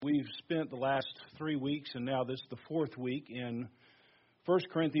spent the last 3 weeks, and now this is the fourth week, in 1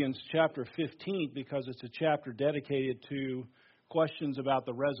 Corinthians chapter 15, because it's a chapter dedicated to questions about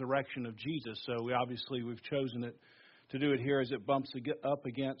the resurrection of Jesus. So we've chosen it to do it here as it bumps up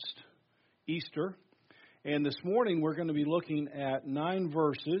against Easter. And this morning we're going to be looking at 9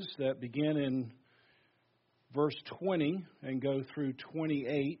 verses that begin in verse 20 and go through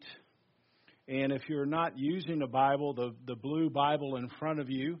 28. And if you're not using a Bible, the blue Bible in front of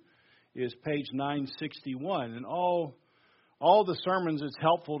you is page 961. And all the sermons, it's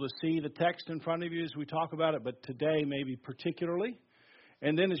helpful to see the text in front of you as we talk about it, but today maybe particularly.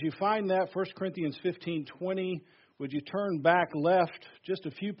 And then as you find that, 1 Corinthians 15:20, would you turn back left just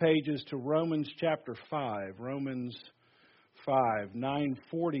a few pages to Romans chapter 5. Romans 5,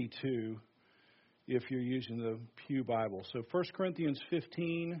 942, if you're using the Pew Bible. So 1 Corinthians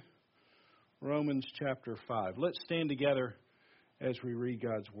 15, Romans chapter 5. Let's stand together as we read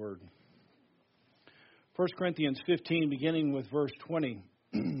God's Word. 1 Corinthians 15, beginning with verse 20.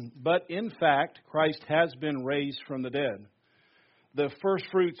 But in fact, Christ has been raised from the dead, the first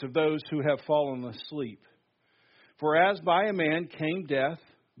fruits of those who have fallen asleep. For as by a man came death,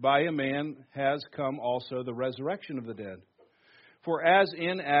 by a man has come also the resurrection of the dead. For as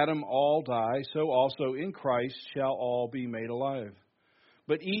in Adam all die, so also in Christ shall all be made alive.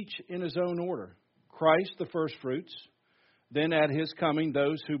 But each in his own order. Christ the firstfruits, then at his coming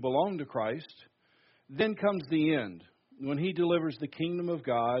those who belong to Christ. Then comes the end, when he delivers the kingdom of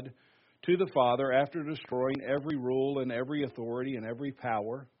God to the Father after destroying every rule and every authority and every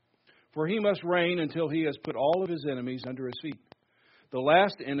power. For he must reign until he has put all of his enemies under his feet. The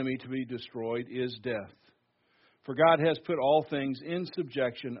last enemy to be destroyed is death. For God has put all things in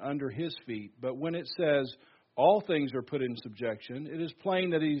subjection under his feet. But when it says all things are put in subjection, it is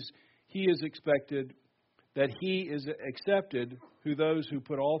plain that he is accepted who those who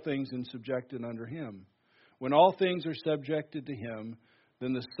put all things in subjection under him. When all things are subjected to him,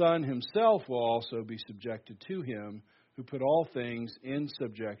 then the Son himself will also be subjected to him who put all things in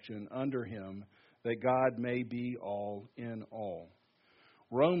subjection under him, that God may be all in all.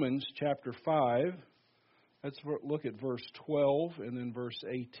 Romans chapter 5, let's look at verse 12 and then verse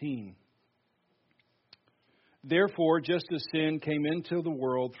 18. Therefore, just as sin came into the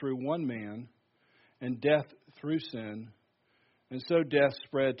world through one man, and death through sin, and so death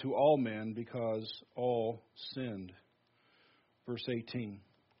spread to all men because all sinned. Verse 18.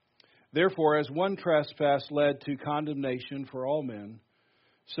 Therefore, as one trespass led to condemnation for all men,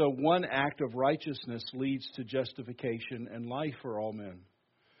 so one act of righteousness leads to justification and life for all men.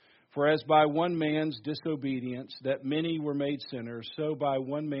 For as by one man's disobedience that many were made sinners, so by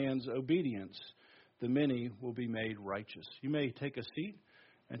one man's obedience the many will be made righteous. You may take a seat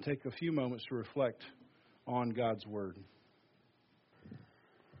and take a few moments to reflect on God's Word.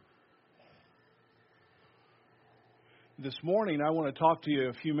 This morning I want to talk to you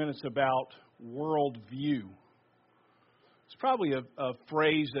a few minutes about worldview. It's probably a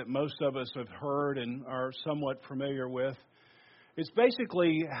phrase that most of us have heard and are somewhat familiar with. It's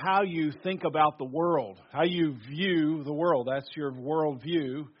basically how you think about the world, how you view the world. That's your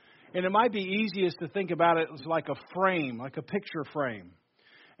worldview. And it might be easiest to think about it as like a frame, like a picture frame.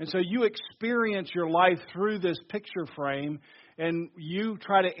 And so you experience your life through this picture frame, and you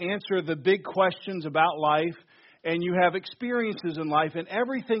try to answer the big questions about life, and you have experiences in life, and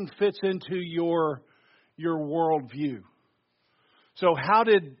everything fits into your worldview. So how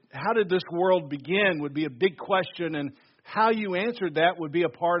did this world begin would be a big question, and how you answered that would be a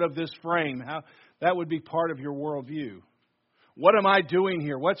part of this frame. How that would be part of your worldview. What am I doing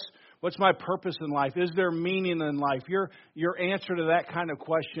here? What's my purpose in life? Is there meaning in life? Your answer to that kind of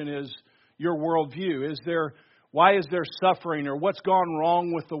question is your worldview. Why is there suffering, or what's gone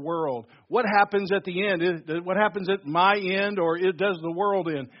wrong with the world? What happens at the end? What happens at my end, or does the world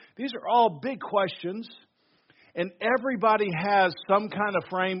end? These are all big questions, and everybody has some kind of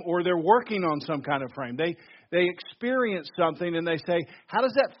frame, or they're working on some kind of frame. They experience something and they say, how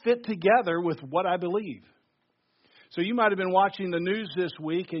does that fit together with what I believe? So you might have been watching the news this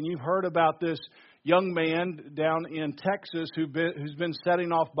week, and you've heard about this young man down in Texas who's been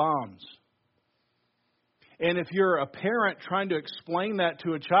setting off bombs. And if you're a parent trying to explain that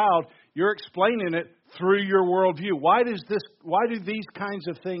to a child, you're explaining it through your worldview. Why do these kinds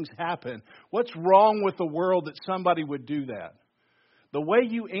of things happen? What's wrong with the world that somebody would do that? The way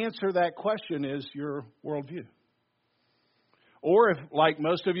you answer that question is your worldview. Or if, like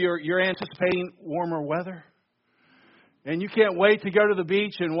most of you, you're anticipating warmer weather, and you can't wait to go to the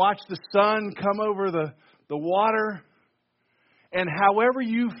beach and watch the sun come over the water. And however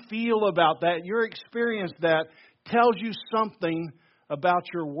you feel about that, your experience that tells you something about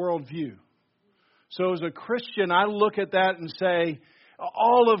your worldview. So as a Christian, I look at that and say,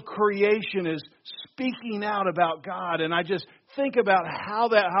 all of creation is speaking out about God. And I just think about how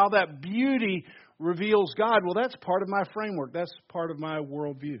that beauty reveals God. Well, that's part of my framework. That's part of my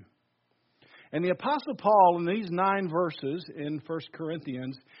worldview. And the Apostle Paul, in these 9 verses in 1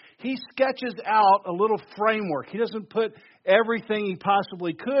 Corinthians, he sketches out a little framework. He doesn't put everything he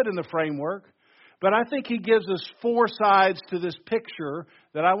possibly could in the framework, but I think he gives us 4 sides to this picture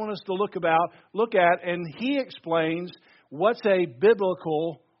that I want us to look at, and he explains what's a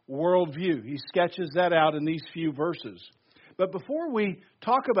biblical worldview. He sketches that out in these few verses. But before we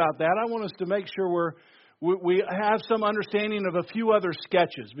talk about that, I want us to make sure we have some understanding of a few other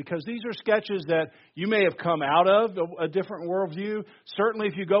sketches, because these are sketches that you may have come out of a different worldview. Certainly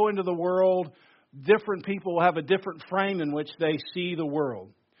if you go into the world, different people have a different frame in which they see the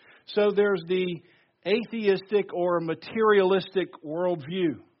world. So there's the atheistic or materialistic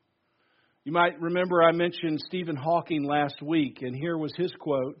worldview. You might remember I mentioned Stephen Hawking last week, and here was his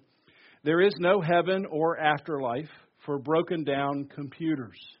quote: "There is no heaven or afterlife for broken down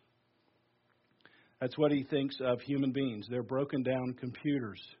computers." That's what he thinks of human beings. They're broken down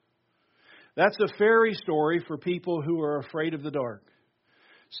computers. That's a fairy story for people who are afraid of the dark.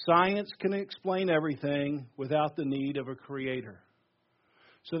 Science can explain everything without the need of a creator.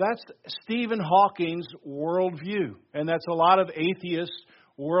 So that's Stephen Hawking's worldview. And that's a lot of atheists'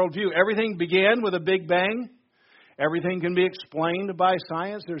 worldview. Everything began with a big bang. Everything can be explained by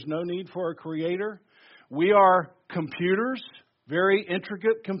science. There's no need for a creator. We are computers. Very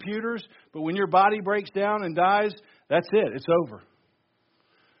intricate computers, but when your body breaks down and dies, that's it. It's over.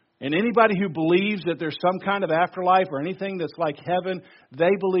 And anybody who believes that there's some kind of afterlife or anything that's like heaven, they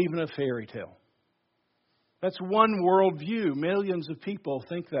believe in a fairy tale. That's one worldview. Millions of people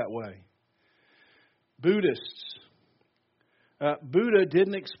think that way. Buddhists. Buddha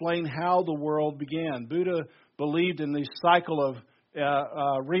didn't explain how the world began. Buddha believed in the cycle of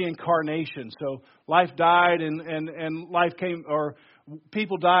reincarnation. So life died and life came, or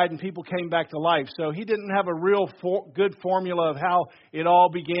people died and people came back to life. So he didn't have a real good formula of how it all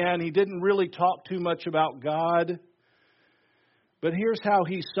began. He didn't really talk too much about God. But here's how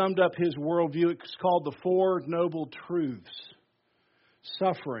he summed up his worldview. It's called the 4 Noble Truths.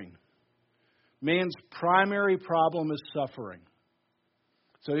 Suffering. Man's primary problem is suffering.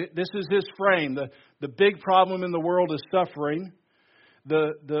 So this is his frame. The big problem in the world is suffering.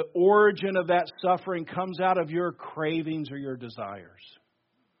 The origin of that suffering comes out of your cravings or your desires.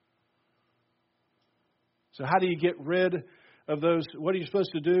 So how do you get rid of those? What are you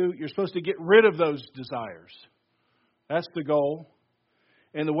supposed to do? You're supposed to get rid of those desires. That's the goal.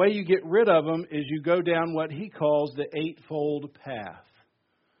 And the way you get rid of them is you go down what he calls the 8-fold path.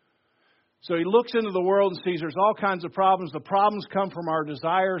 So he looks into the world and sees there's all kinds of problems. The problems come from our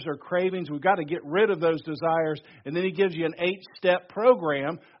desires or cravings. We've got to get rid of those desires. And then he gives you an 8-step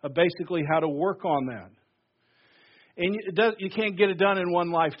program of basically how to work on that. And you can't get it done in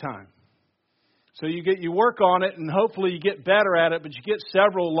one lifetime. So you work on it, and hopefully you get better at it, but you get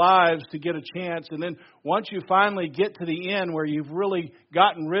several lives to get a chance. And then once you finally get to the end where you've really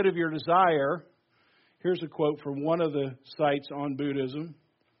gotten rid of your desire, here's a quote from one of the sites on Buddhism.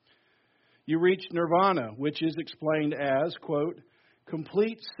 You reach nirvana, which is explained as, quote,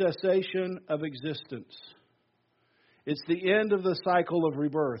 complete cessation of existence. It's the end of the cycle of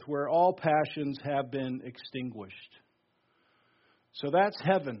rebirth where all passions have been extinguished. So that's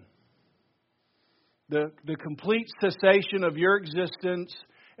heaven. The complete cessation of your existence,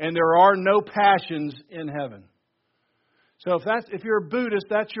 and there are no passions in heaven. So if you're a Buddhist,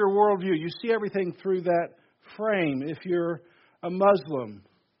 that's your worldview. You see everything through that frame. If you're a Muslim,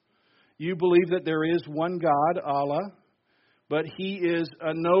 you believe that there is one God, Allah, but He is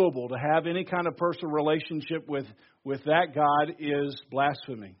unknowable. To have any kind of personal relationship with that God is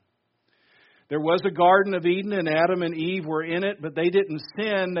blasphemy. There was a Garden of Eden, and Adam and Eve were in it, but they didn't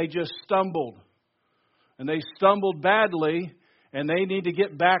sin, they just stumbled. And they stumbled badly, and they need to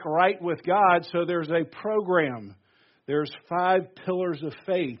get back right with God, so there's a program. There's 5 pillars of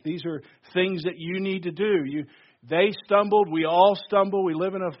faith. These are things that you need to do. They stumbled. We all stumble. We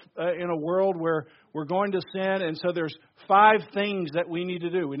live in a world where we're going to sin. And so there's 5 things that we need to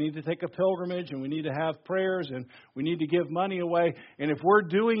do. We need to take a pilgrimage, and we need to have prayers, and we need to give money away. And if we're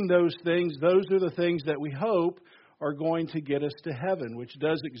doing those things, those are the things that we hope are going to get us to heaven, which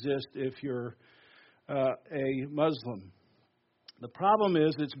does exist if you're a Muslim. The problem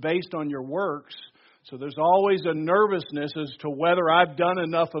is it's based on your works. So there's always a nervousness as to whether I've done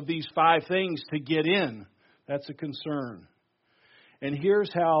enough of these 5 things to get in. That's a concern. And here's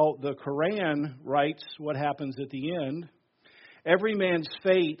how the Quran writes what happens at the end. Every man's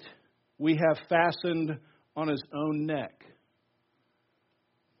fate we have fastened on his own neck.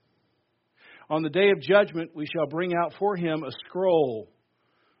 On the day of judgment we shall bring out for him a scroll,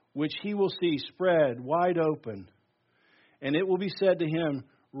 which he will see spread wide open. And it will be said to him,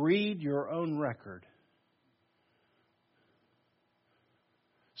 read your own record.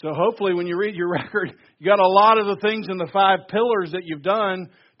 So hopefully when you read your record, you got a lot of the things in the 5 pillars that you've done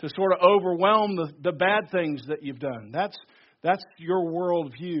to sort of overwhelm the bad things that you've done. That's your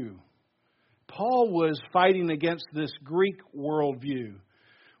worldview. Paul was fighting against this Greek worldview,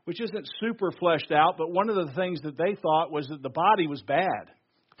 which isn't super fleshed out, but one of the things that they thought was that the body was bad.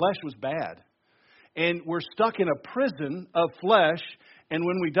 Flesh was bad. And we're stuck in a prison of flesh, and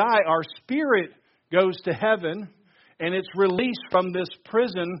when we die, our spirit goes to heaven, and it's released from this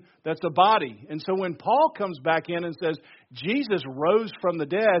prison that's a body. And so when Paul comes back in and says, Jesus rose from the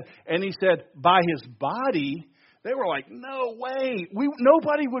dead, and he said, by his body, they were like, no way.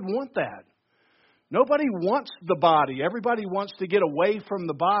 Nobody would want that. Nobody wants the body. Everybody wants to get away from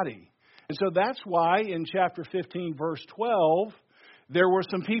the body. And so that's why in chapter 15, verse 12, there were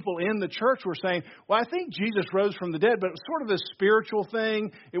some people in the church who were saying, well, I think Jesus rose from the dead, but it was sort of this spiritual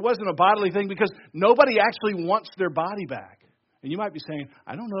thing. It wasn't a bodily thing because nobody actually wants their body back. And you might be saying,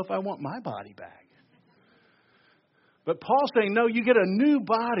 I don't know if I want my body back. But Paul's saying, no, you get a new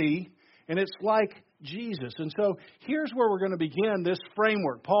body, and it's like Jesus. And so here's where we're going to begin this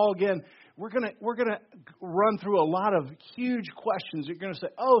framework. Paul, again, we're going to run through a lot of huge questions. You're going to say,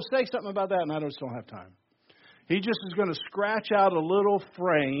 oh, say something about that, and I just don't have time. He just is going to scratch out a little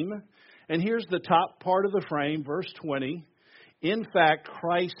frame. And here's the top part of the frame, verse 20. In fact,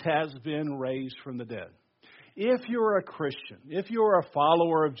 Christ has been raised from the dead. If you're a Christian, if you're a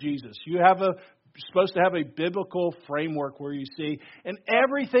follower of Jesus, you're supposed to have a biblical framework where you see, and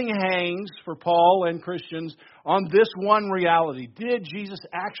everything hangs for Paul and Christians on this one reality. Did Jesus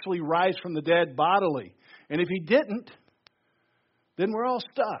actually rise from the dead bodily? And if he didn't, then we're all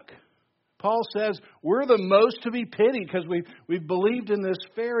stuck. Paul says we're the most to be pitied because we've believed in this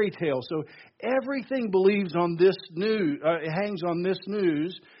fairy tale. So everything believes on this news, hangs on this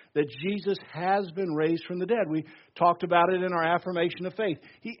news that Jesus has been raised from the dead. We talked about it in our affirmation of faith.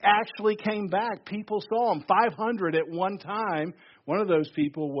 He actually came back. People saw him. 500 at one time. One of those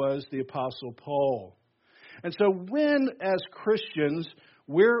people was the Apostle Paul. And so when, as Christians,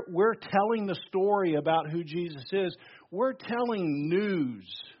 we're telling the story about who Jesus is, we're telling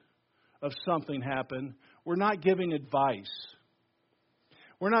news of something happened. We're not giving advice.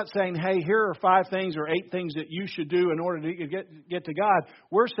 We're not saying, hey, here are 5 things or 8 things that you should do in order to get to God.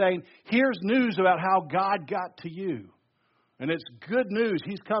 We're saying, here's news about how God got to you. And it's good news.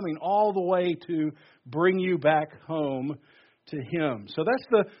 He's coming all the way to bring you back home to Him. So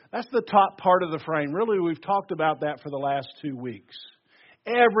that's the top part of the frame. Really, we've talked about that for the last 2 weeks.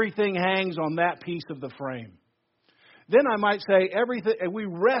 Everything hangs on that piece of the frame. Then I might say everything, and we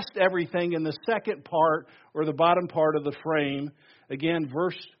rest everything in the second part or the bottom part of the frame. Again,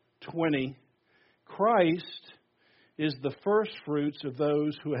 verse 20. Christ is the first fruits of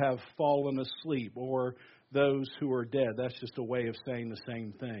those who have fallen asleep, or those who are dead. That's just a way of saying the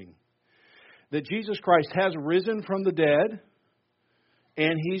same thing. That Jesus Christ has risen from the dead,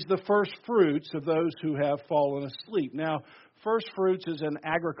 and He's the first fruits of those who have fallen asleep. Now, first fruits is an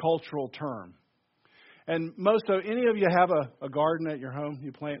agricultural term. And any of you have a garden at your home?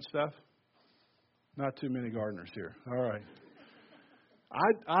 You plant stuff? Not too many gardeners here. All right.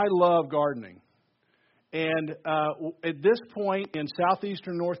 I love gardening. And at this point in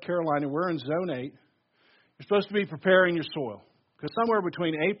southeastern North Carolina, we're in Zone 8. You're supposed to be preparing your soil. Because somewhere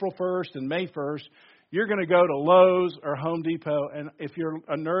between April 1st and May 1st, you're going to go to Lowe's or Home Depot. And if you're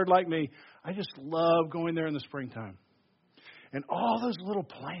a nerd like me, I just love going there in the springtime. And all those little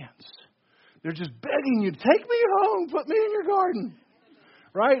plants, they're just begging you, take me home, put me in your garden.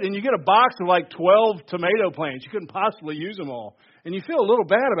 Right? And you get a box of like 12 tomato plants. You couldn't possibly use them all. And you feel a little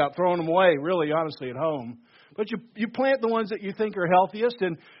bad about throwing them away, really, honestly, at home. But you plant the ones that you think are healthiest.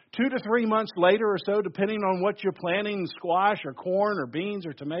 And 2 to 3 months later or so, depending on what you're planting, squash or corn or beans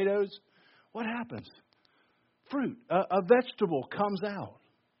or tomatoes, what happens? Fruit, a vegetable comes out.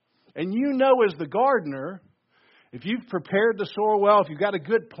 And you know as the gardener, if you've prepared the soil well, if you've got a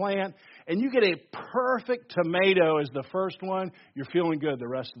good plant, and you get a perfect tomato as the first one, you're feeling good the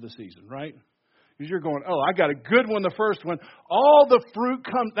rest of the season, right? Because you're going, oh, I got a good one, the first one. All the fruit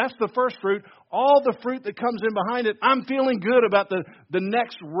comes, that's the first fruit. All the fruit that comes in behind it, I'm feeling good about the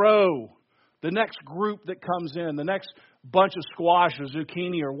next row, the next group that comes in, the next bunch of squash or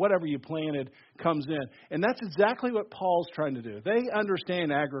zucchini or whatever you planted comes in. And that's exactly what Paul's trying to do. They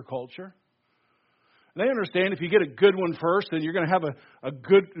understand agriculture. They understand if you get a good one first, then you're going to have a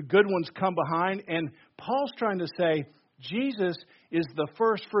good ones come behind. And Paul's trying to say Jesus is the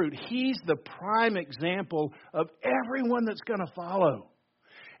first fruit. He's the prime example of everyone that's going to follow.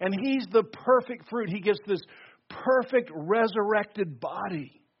 And He's the perfect fruit. He gives this perfect resurrected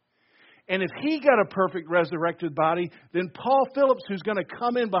body. And if He got a perfect resurrected body, then Paul Phillips, who's going to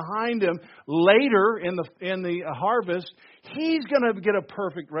come in behind him later in the harvest, he's going to get a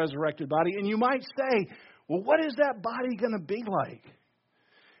perfect resurrected body. And you might say, well, what is that body going to be like?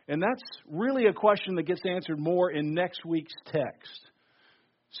 And that's really a question that gets answered more in next week's text.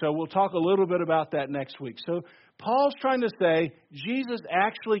 So we'll talk a little bit about that next week. So Paul's trying to say Jesus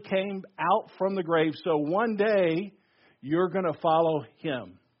actually came out from the grave, so one day you're going to follow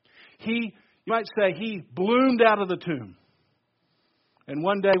Him. You might say, He bloomed out of the tomb. And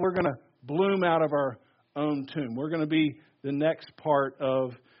one day we're going to bloom out of our own tomb. We're going to be the next part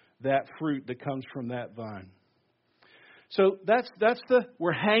of that fruit that comes from that vine. So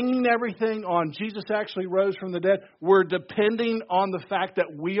we're hanging everything on Jesus actually rose from the dead. We're depending on the fact that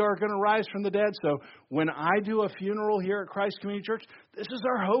we are going to rise from the dead. So when I do a funeral here at Christ Community Church, this is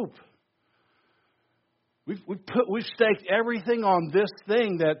our hope. We've staked everything on this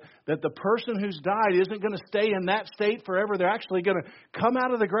thing that the person who's died isn't going to stay in that state forever. They're actually going to come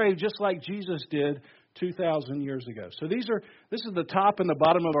out of the grave just like Jesus did 2,000 years ago. So this is the top and the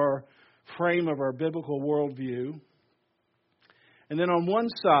bottom of our frame of our biblical worldview. And then on one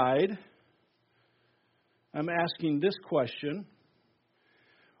side, I'm asking this question: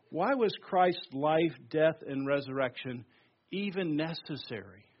 why was Christ's life, death, and resurrection even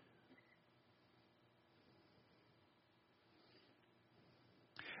necessary?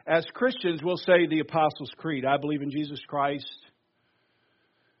 As Christians, we'll say the Apostles' Creed. I believe in Jesus Christ,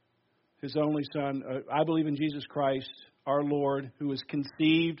 His only Son. I believe in Jesus Christ, our Lord, who was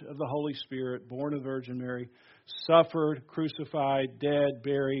conceived of the Holy Spirit, born of Virgin Mary, suffered, crucified, dead,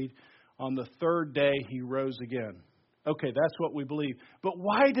 buried. On the third day, He rose again. Okay, that's what we believe. But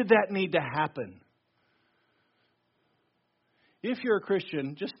why did that need to happen? If you're a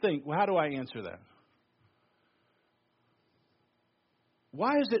Christian, just think, well, how do I answer that?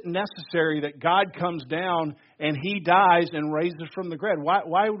 Why is it necessary that God comes down and He dies and raises from the grave?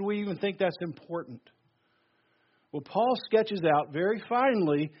 Why would we even think that's important? Well, Paul sketches out very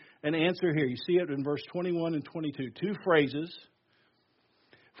finely an answer here. You see it in verse 21 and 22. Two phrases.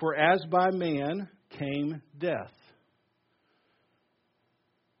 For as by man came death.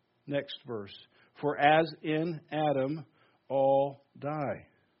 Next verse. For as in Adam all die.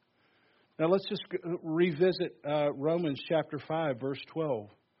 Now let's just revisit Romans chapter 5, verse 12.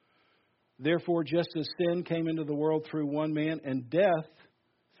 Therefore, just as sin came into the world through one man, and death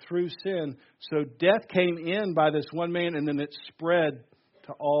through sin, so death came in by this one man, and then it spread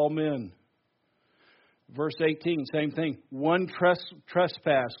to all men. Verse 18, same thing. One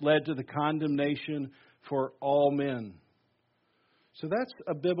trespass led to the condemnation for all men. So that's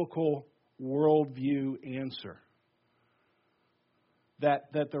a biblical worldview answer.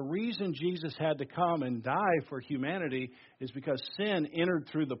 That the reason Jesus had to come and die for humanity is because sin entered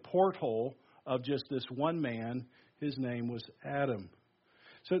through the porthole of just this one man. His name was Adam.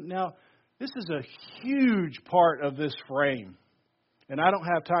 So now, this is a huge part of this frame. And I don't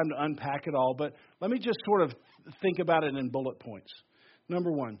have time to unpack it all, but let me just sort of think about it in bullet points.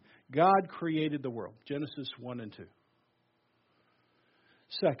 Number one, God created the world. Genesis 1 and 2.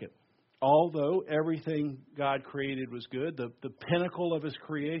 Second, although everything God created was good, the pinnacle of His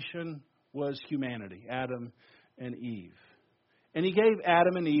creation was humanity, Adam and Eve. And He gave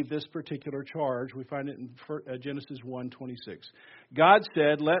Adam and Eve this particular charge. We find it in Genesis 1:26. God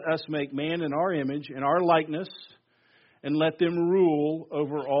said, let us make man in our image, in our likeness, and let them rule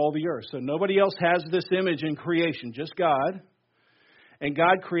over all the earth. So nobody else has this image in creation, just God. And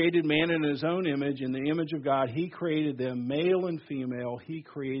God created man in His own image. In the image of God, He created them, male and female, He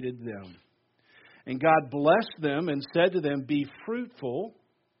created them. And God blessed them and said to them, be fruitful,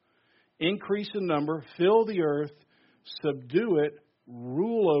 increase in number, fill the earth, subdue it,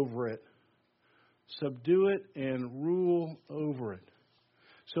 rule over it. Subdue it and rule over it.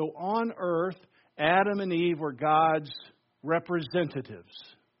 So on earth, Adam and Eve were God's representatives.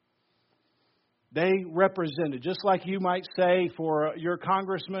 They represented, just like you might say for your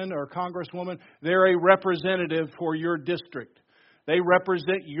congressman or congresswoman, they're a representative for your district. They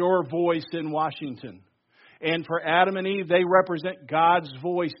represent your voice in Washington. And for Adam and Eve, they represent God's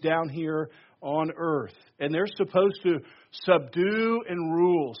voice down here on earth. And they're supposed to subdue and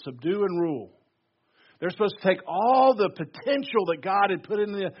rule. Subdue and rule. They're supposed to take all the potential that God had put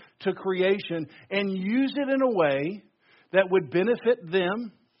into creation and use it in a way that would benefit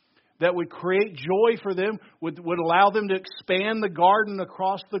them, that would create joy for them, would allow them to expand the garden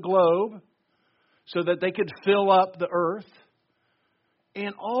across the globe so that they could fill up the earth.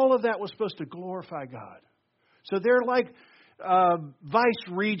 And all of that was supposed to glorify God. So they're like vice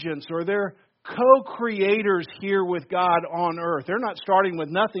regents, or they're co-creators here with God on earth. They're not starting with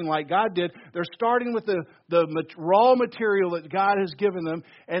nothing like God did. They're starting with the raw material that God has given them,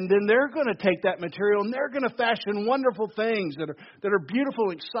 and then they're going to take that material and they're going to fashion wonderful things that are beautiful,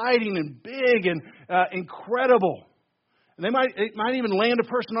 exciting, and big and incredible. And it might even land a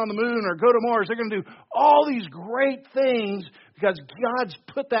person on the moon or go to Mars. They're going to do all these great things because God's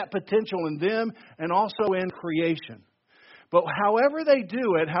put that potential in them and also in creation. But however they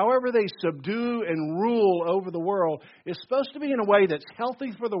do it, however they subdue and rule over the world, is supposed to be in a way that's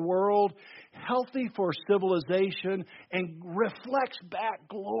healthy for the world, healthy for civilization, and reflects back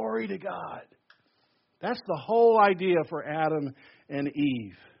glory to God. That's the whole idea for Adam and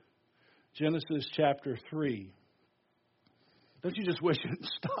Eve. Genesis chapter 3. Don't you just wish it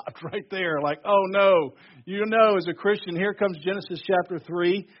stopped right there? Like, oh no, as a Christian, here comes Genesis chapter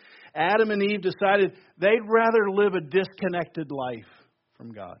 3. Adam and Eve decided they'd rather live a disconnected life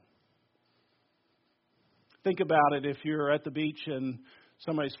from God. Think about it if you're at the beach and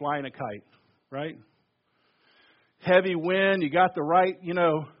somebody's flying a kite, right? Heavy wind, you got the right,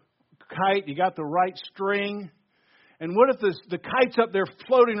 kite, you got the right string. And what if the kite's up there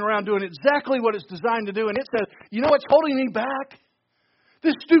floating around doing exactly what it's designed to do, and it says, you know what's holding me back?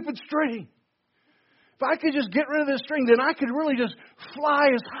 This stupid string. If I could just get rid of this string, then I could really just fly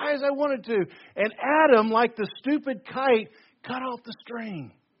as high as I wanted to. And Adam, like the stupid kite, cut off the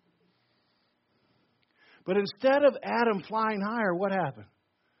string. But instead of Adam flying higher, what happened?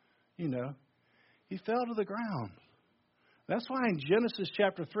 He fell to the ground. That's why in Genesis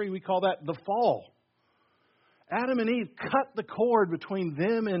chapter 3, we call that the fall. Adam and Eve cut the cord between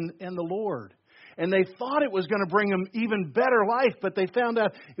them and the Lord. And they thought it was going to bring them even better life, but they found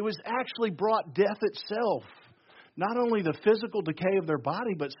out it was actually brought death itself. Not only the physical decay of their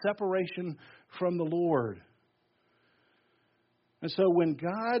body, but separation from the Lord. And so when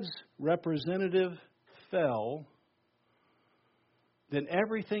God's representative fell, then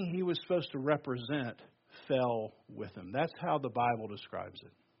everything he was supposed to represent fell with him. That's how the Bible describes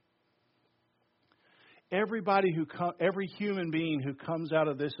it. Every human being who comes out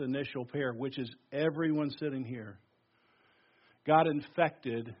of this initial pair, which is everyone sitting here, got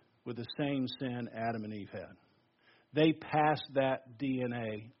infected with the same sin Adam and Eve had. They passed that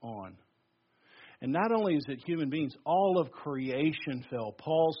DNA on. And not only is it human beings, all of creation fell.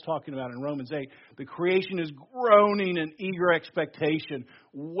 Paul's talking about in Romans 8, the creation is groaning in eager expectation,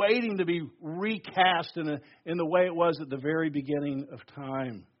 waiting to be recast in the way it was at the very beginning of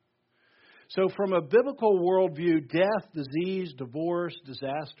time. So from a biblical worldview, death, disease, divorce,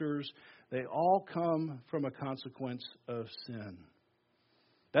 disasters, they all come from a consequence of sin.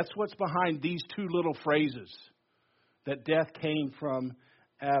 That's what's behind these two little phrases, that death came from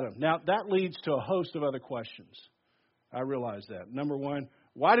Adam. Now, that leads to a host of other questions. I realize that. Number one,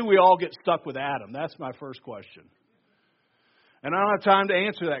 why do we all get stuck with Adam? That's my first question. And I don't have time to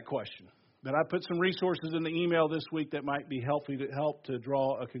answer that question. But I put some resources in the email this week that might be helpful to help to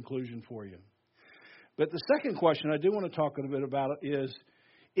draw a conclusion for you. But the second question I do want to talk a little bit about is,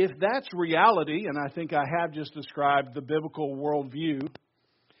 if that's reality, and I think I have just described the biblical worldview,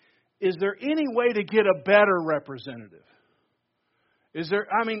 is there any way to get a better representative?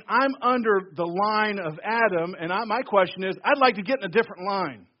 I'm under the line of Adam, and my question is, I'd like to get in a different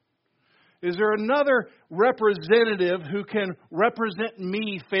line. Is there another representative who can represent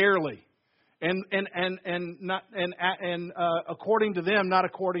me fairly? And according to them, not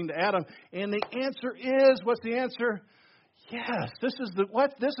according to Adam. And the answer is, what's the answer? Yes. This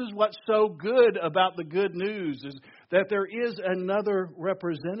is what's so good about the good news, is that there is another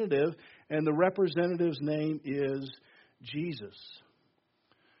representative, and the representative's name is Jesus.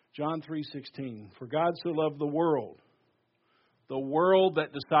 John 3:16. For God so loved the world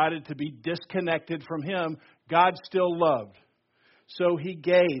that decided to be disconnected from him, God still loved. So he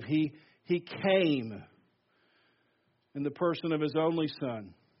gave. He came in the person of his only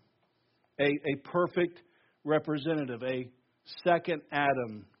Son, a perfect representative, a second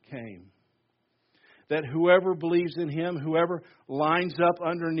Adam came. That whoever believes in him, whoever lines up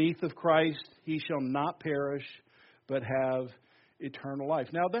underneath of Christ, he shall not perish, but have eternal life.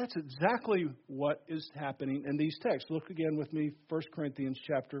 Now, that's exactly what is happening in these texts. Look again with me, 1 Corinthians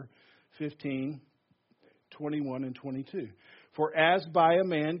chapter 15, 21 and 22. For as by a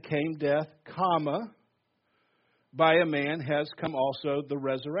man came death, by a man has come also the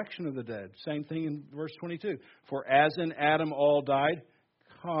resurrection of the dead. Same thing in verse 22. For as in Adam all died,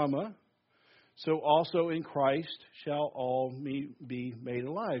 comma, so also in Christ shall all be made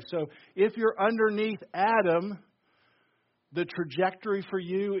alive. So if you're underneath Adam, the trajectory for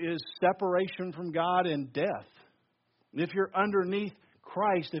you is separation from God and death. If you're underneath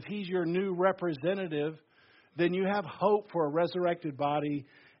Christ, if He's your new representative, then you have hope for a resurrected body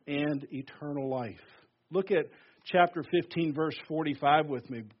and eternal life. Look at chapter 15, verse 45 with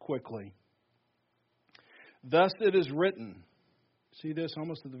me quickly. Thus it is written. See this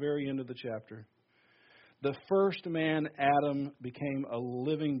almost at the very end of the chapter. The first man, Adam, became a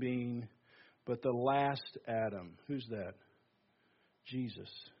living being, but the last Adam, who's that? Jesus,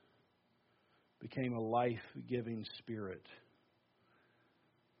 became a life-giving spirit.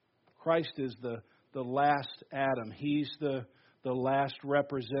 Christ is the last Adam. He's the last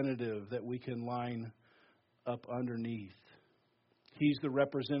representative that we can line up underneath. He's the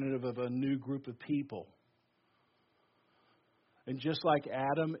representative of a new group of people. And just like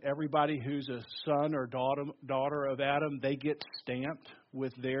Adam, everybody who's a son or daughter of Adam, they get stamped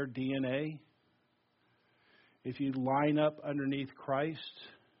with their DNA. If you line up underneath Christ,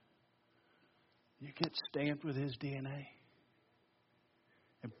 you get stamped with His DNA.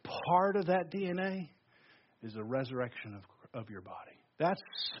 And part of that DNA is the resurrection of your body. That's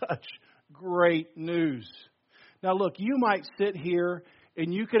such great news. Now look, you might sit here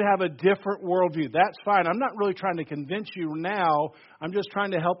and you could have a different worldview. That's fine. I'm not really trying to convince you now. I'm just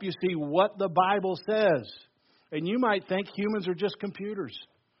trying to help you see what the Bible says. And you might think humans are just computers.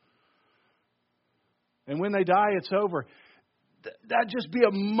 And when they die, it's over. That'd just be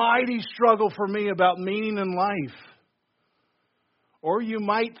a mighty struggle for me about meaning in life. Or you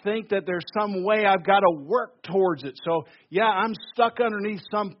might think that there's some way I've got to work towards it. So, yeah, I'm stuck underneath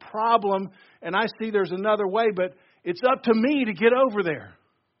some problem, and I see there's another way, but it's up to me to get over there.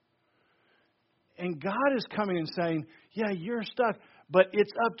 And God is coming and saying, yeah, you're stuck, but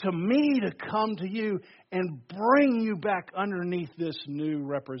it's up to me to come to you and bring you back underneath this new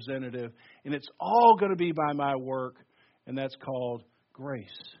representative. And it's all going to be by my work, and that's called grace.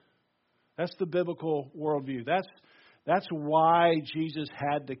 That's the biblical worldview. That's why Jesus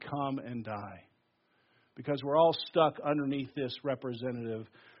had to come and die. Because we're all stuck underneath this representative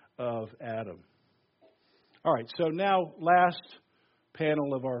of Adam. All right, so now last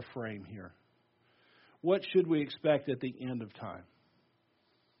panel of our frame here. What should we expect at the end of time?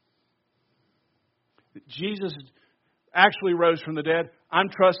 Jesus actually rose from the dead. I'm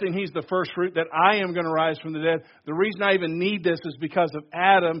trusting He's the first fruit, that I am going to rise from the dead. The reason I even need this is because of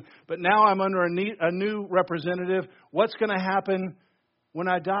Adam, but now I'm under a new representative. What's going to happen when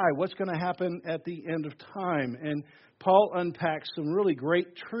I die? What's going to happen at the end of time? And Paul unpacks some really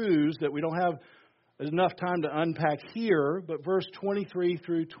great truths that we don't have enough time to unpack here, but verse 23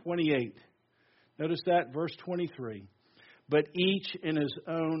 through 28. Notice that, verse 23. But each in his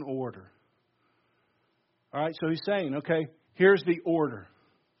own order. All right, so he's saying, okay, here's the order.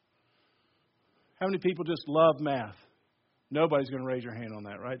 How many people just love math? Nobody's going to raise your hand on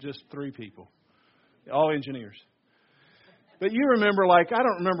that, right? Just 3 people. All engineers. But you remember, I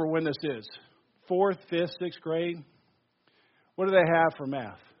don't remember when this is. 4th, 5th, 6th grade. What do they have for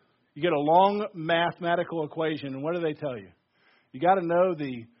math? You get a long mathematical equation, and what do they tell you? You got to know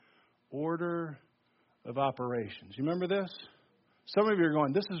the order of operations. You remember this? Some of you are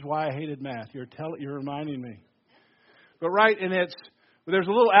going, this is why I hated math. You're reminding me. But right, and there's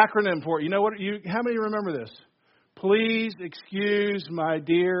a little acronym for it. You know what? How many remember this? Please excuse my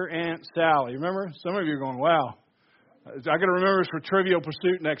dear Aunt Sally. Remember? Some of you are going, wow. I got to remember this for Trivial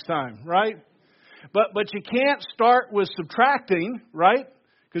Pursuit next time, right? But you can't start with subtracting, right?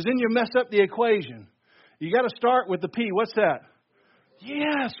 Because then you mess up the equation. You got to start with the P. What's that?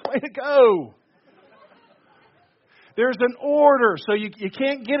 Yes, way to go. There's an order, so you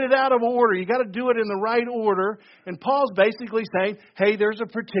can't get it out of order. You got to do it in the right order. And Paul's basically saying, hey, there's a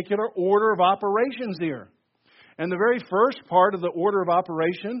particular order of operations here. And the very first part of the order of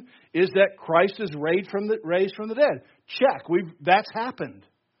operation is that Christ is raised from the dead. Check. That's happened.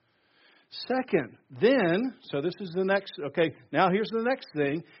 Second, then, so this is the next, okay, now here's the next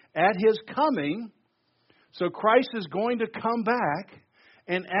thing. At His coming, so Christ is going to come back,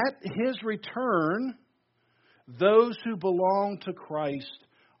 and at His return, those who belong to Christ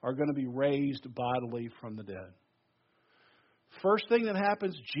are going to be raised bodily from the dead. First thing that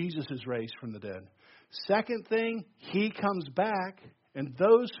happens, Jesus is raised from the dead. Second thing, He comes back, and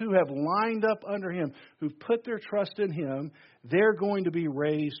those who have lined up under Him, who've put their trust in Him, they're going to be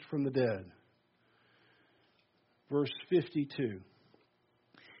raised from the dead. Verse 52.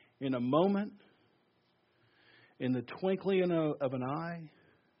 In a moment, in the twinkling of an eye,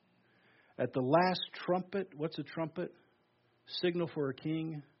 at the last trumpet, what's a trumpet? signal for a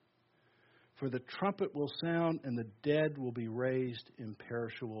king. For the trumpet will sound, and the dead will be raised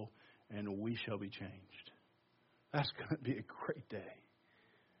imperishable, and we shall be changed. That's going to be a great day.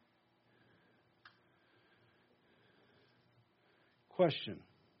 Question.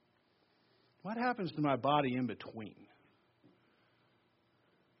 What happens to my body in between?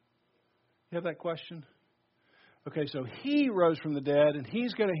 You have that question? Okay, so he rose from the dead, and he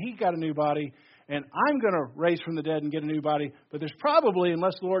got a new body, and I'm going to raise from the dead and get a new body. But there's probably,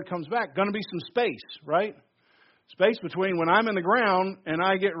 unless the Lord comes back, going to be some space, right? Space between when I'm in the ground and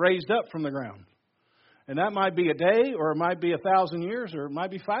I get raised up from the ground. And that might be a day, or it might be 1,000 years, or it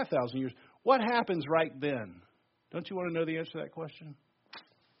might be 5,000 years. What happens right then? Don't you want to know the answer to that question?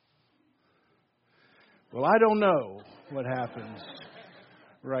 Well, I don't know what happens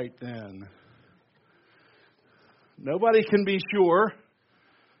right then. Nobody can be sure.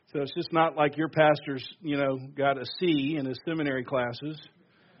 So it's just not like your pastor's, got a C in his seminary classes.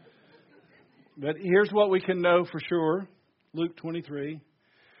 But here's what we can know for sure. Luke 23.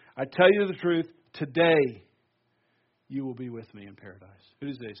 I tell you the truth, today you will be with me in paradise. Who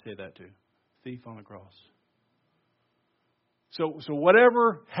does they say that to? Thief on the cross. So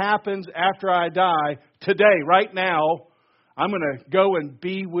whatever happens after I die, today, right now, I'm going to go and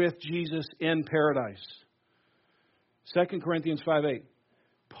be with Jesus in paradise. 2 Corinthians 5:8.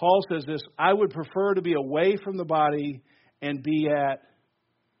 Paul says this, I would prefer to be away from the body and be at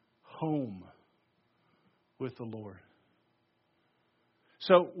home with the Lord.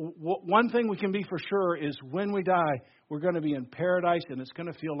 So one thing we can be for sure is when we die, we're going to be in paradise, and it's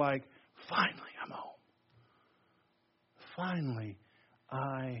going to feel like, finally, I'm home. Finally,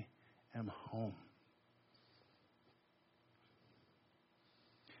 I am home.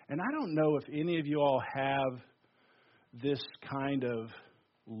 And I don't know if any of you all have this kind of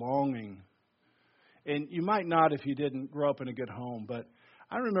longing. And you might not if you didn't grow up in a good home. But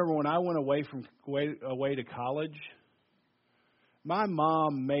I remember when I went away to college, my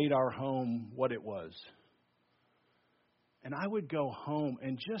mom made our home what it was. And I would go home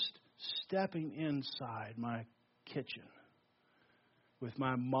and just stepping inside my kitchen with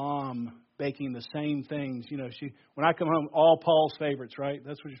my mom baking the same things. When I come home, all Paul's favorites, right?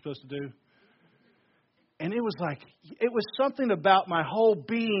 That's what you're supposed to do. And it was something about my whole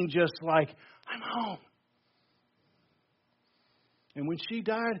being just like, I'm home. And when she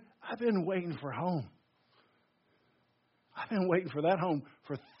died, I've been waiting for home. I've been waiting for that home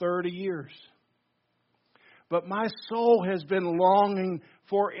for 30 years. But my soul has been longing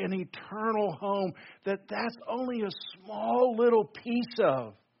for an eternal home that's only a small little piece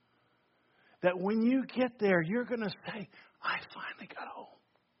of. That when you get there, you're going to say, I finally got home.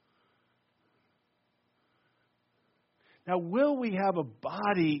 Now, will we have a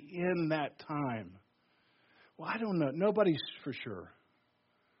body in that time? Well, I don't know. Nobody's for sure.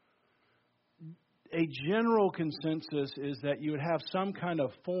 A general consensus is that you would have some kind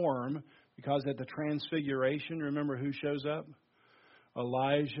of form, because at the Transfiguration, remember who shows up?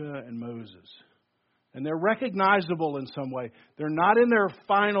 Elijah and Moses. And they're recognizable in some way. They're not in their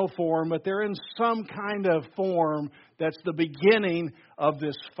final form, but they're in some kind of form that's the beginning of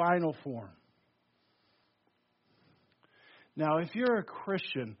this final form. Now, if you're a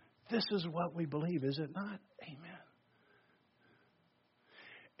Christian, this is what we believe, is it not? Amen.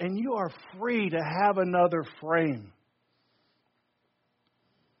 And you are free to have another frame.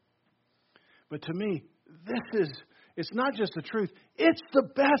 But to me, it's not just the truth, it's the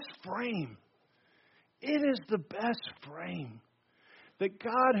best frame. It is the best frame. That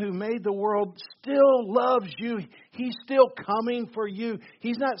God who made the world still loves you. He's still coming for you.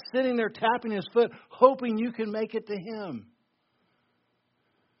 He's not sitting there tapping his foot, hoping you can make it to him.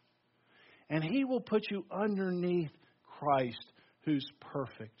 And he will put you underneath Christ, who's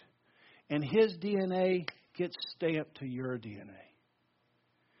perfect. And his DNA gets stamped to your DNA.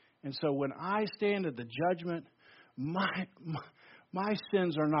 And so when I stand at the judgment, my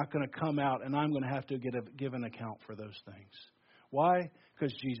sins are not going to come out, and I'm going to have to give an account for those things. Why?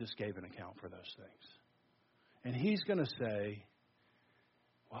 Because Jesus gave an account for those things. And he's going to say,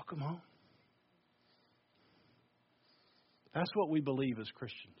 welcome home. That's what we believe as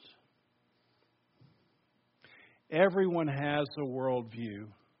Christians. Everyone has a worldview.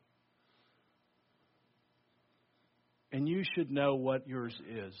 And you should know what yours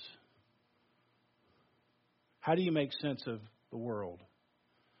is. How do you make sense of the world?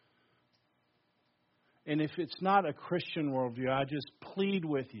 And if it's not a Christian worldview, I just plead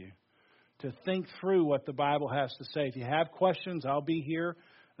with you to think through what the Bible has to say. If you have questions, I'll be here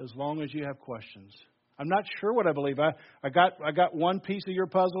as long as you have questions. I'm not sure what I believe. I got one piece of your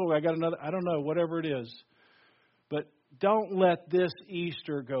puzzle. I got another. I don't know, whatever it is. But don't let this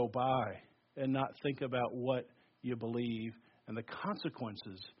Easter go by and not think about what you believe and the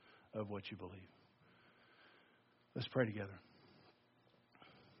consequences of what you believe. Let's pray together.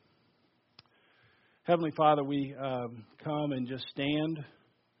 Heavenly Father, we come and just stand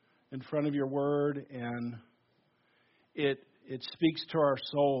in front of your word, and it speaks to our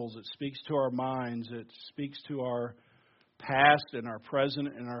souls, it speaks to our minds, it speaks to our past and our present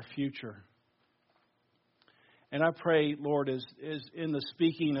and our future. And I pray, Lord, as in the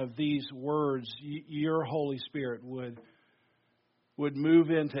speaking of these words, your Holy Spirit would move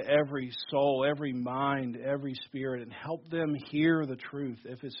into every soul, every mind, every spirit, and help them hear the truth.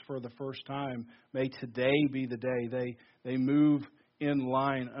 If it's for the first time, may today be the day they move in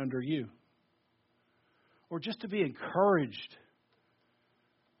line under you. Or just to be encouraged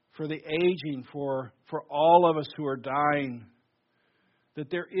for the aging, for all of us who are dying, that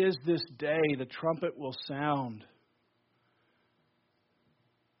there is this day the trumpet will sound,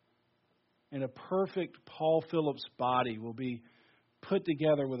 and a perfect Paul Phillips body will be put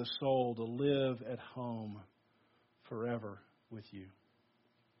together with a soul to live at home forever with you.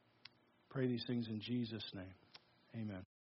 Pray these things in Jesus' name. Amen.